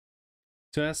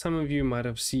So as some of you might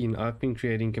have seen, I've been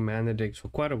creating commander decks for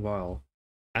quite a while,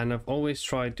 and I've always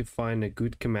tried to find a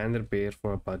good commander pair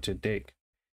for a budget deck.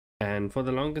 And for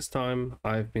the longest time,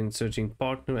 I've been searching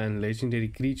partner and legendary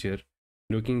creature,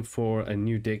 looking for a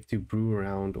new deck to brew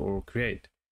around or create.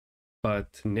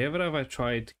 But never have I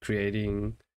tried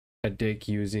creating a deck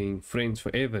using friends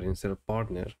forever instead of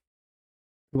partner.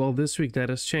 Well, this week that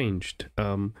has changed.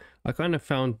 I kind of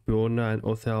found Bjorna and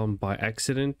Othelm by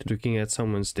accident looking at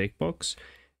someone's deck box,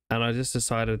 and I just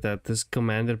decided that this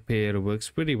commander pair works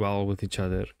pretty well with each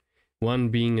other. One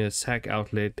being a sack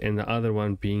outlet and the other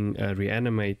one being a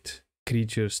reanimate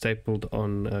creature stapled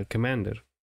on a commander.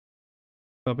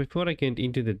 But before I get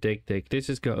into the deck, let's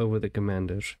just go over the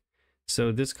commanders.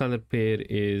 So this color pair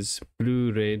is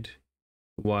blue, red,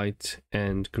 white,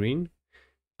 and green.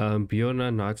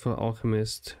 Bjorna, Nightfall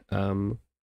Alchemist,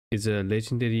 is a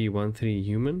legendary 1/3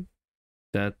 human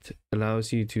that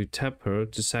allows you to tap her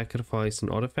to sacrifice an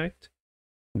artifact.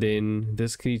 Then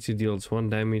this creature deals 1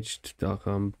 damage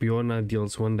to Bjorna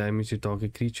deals 1 damage to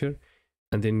target creature,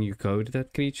 and then you go to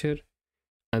that creature.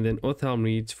 And then Othelm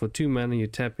reads, for 2 mana you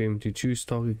tap him to choose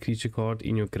target creature card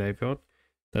in your graveyard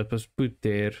that was put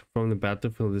there from the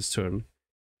battlefield this turn.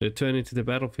 Return it to the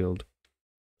battlefield.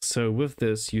 So with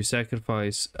this, you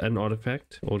sacrifice an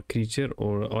artifact or creature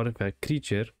or artifact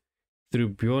creature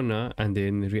through Bjorna and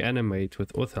then reanimate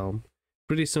with Othelm.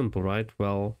 Pretty simple, right?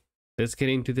 Well, let's get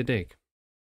into the deck.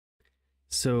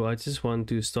 So I just want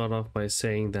to start off by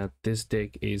saying that this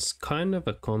deck is kind of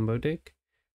a combo deck,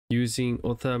 using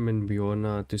Othelm and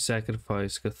Bjorna to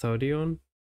sacrifice Cathodion,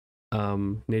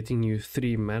 netting you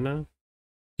 3 mana.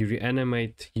 You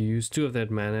use 2 of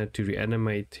that mana to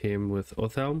reanimate him with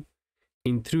Othelm.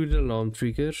 Intruder Alarm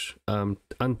triggers,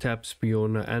 untaps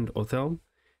Bjorna and Othelm,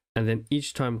 and then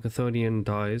each time Cathodion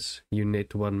dies, you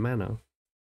net 1 mana.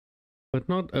 But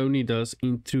not only does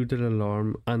Intruder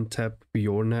Alarm untap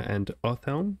Bjorna and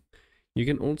Othelm, you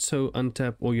can also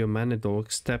untap all your mana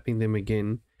dogs, tapping them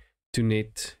again to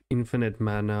net infinite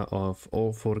mana of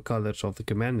all 4 colors of the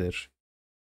commander.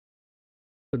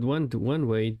 But one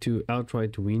way to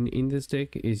outright win in this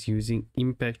deck is using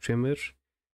Impact Tremor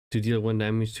to deal 1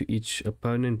 damage to each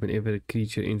opponent whenever a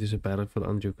creature enters a battlefield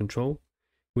under your control,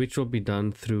 which will be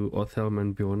done through Othelm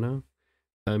and Bjorna.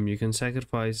 You can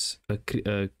sacrifice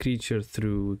a creature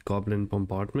through Goblin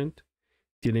Bombardment,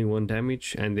 dealing 1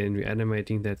 damage and then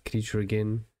reanimating that creature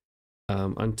again,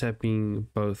 untapping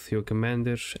both your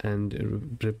commanders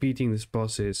and repeating this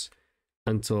process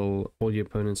until all your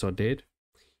opponents are dead.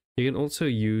 You can also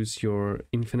use your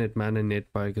infinite mana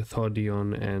net by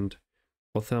Cathodion and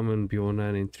Othelm and Bjorna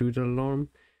and Intruder Alarm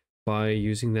by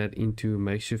using that into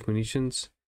makeshift munitions,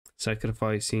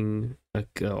 sacrificing an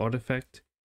artifact,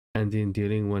 and then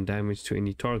dealing 1 damage to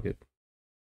any target.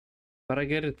 But I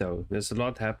get it though, there's a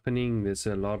lot happening, there's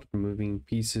a lot of moving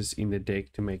pieces in the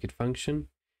deck to make it function.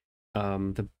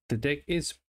 The deck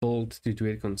is built to do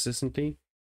it consistently,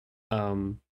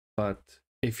 but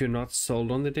if you're not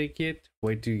sold on the deck yet,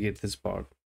 wait till you get this part.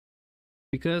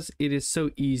 Because it is so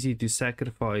easy to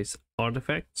sacrifice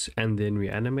artifacts and then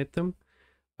reanimate them,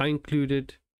 I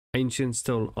included Ancient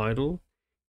Stone Idol,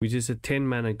 which is a 10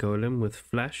 mana golem with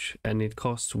flash, and it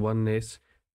costs 1 less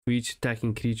for each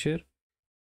attacking creature.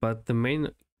 But the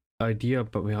main idea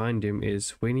behind him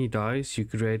is when he dies, you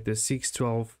create the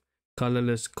 6/12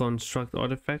 colorless construct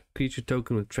artifact creature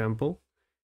token with trample,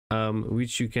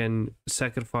 which you can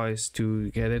sacrifice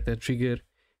to get at that trigger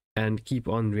and keep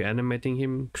on reanimating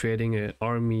him, creating an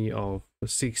army of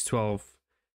 6/12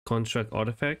 construct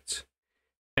artifacts.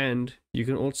 And you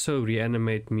can also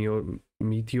reanimate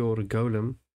Meteor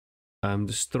Golem,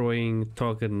 destroying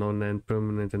target non-land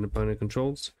permanent and opponent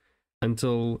controls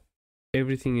until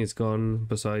everything is gone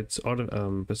besides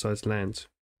lands.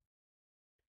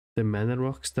 The mana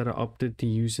rocks that I opted to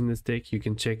use in this deck you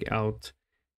can check out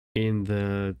in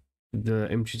the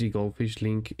MTG Goldfish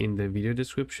link in the video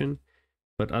description.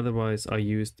 But otherwise I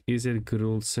used Izzet,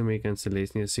 Gruul, Simic, and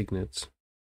Selesnya Signets.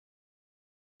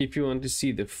 If you want to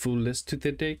see the full list to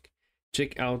the deck,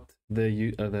 check out the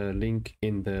link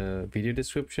in the video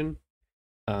description.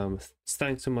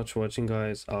 Thanks so much for watching,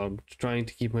 guys. I'm trying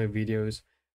to keep my videos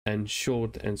as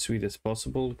short and sweet as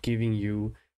possible, giving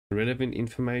you relevant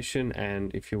information,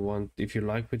 and if you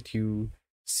like what you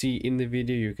see in the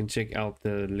video, you can check out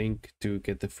the link to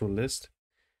get the full list.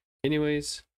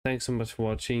 Anyways, thanks so much for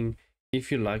watching. If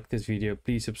you like this video,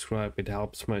 please subscribe, it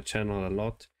helps my channel a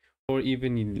lot, or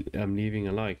even leaving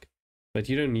a like, but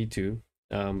you don't need to.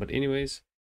 But anyways,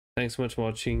 thanks so much for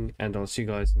watching, and I'll see you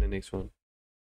guys in the next one.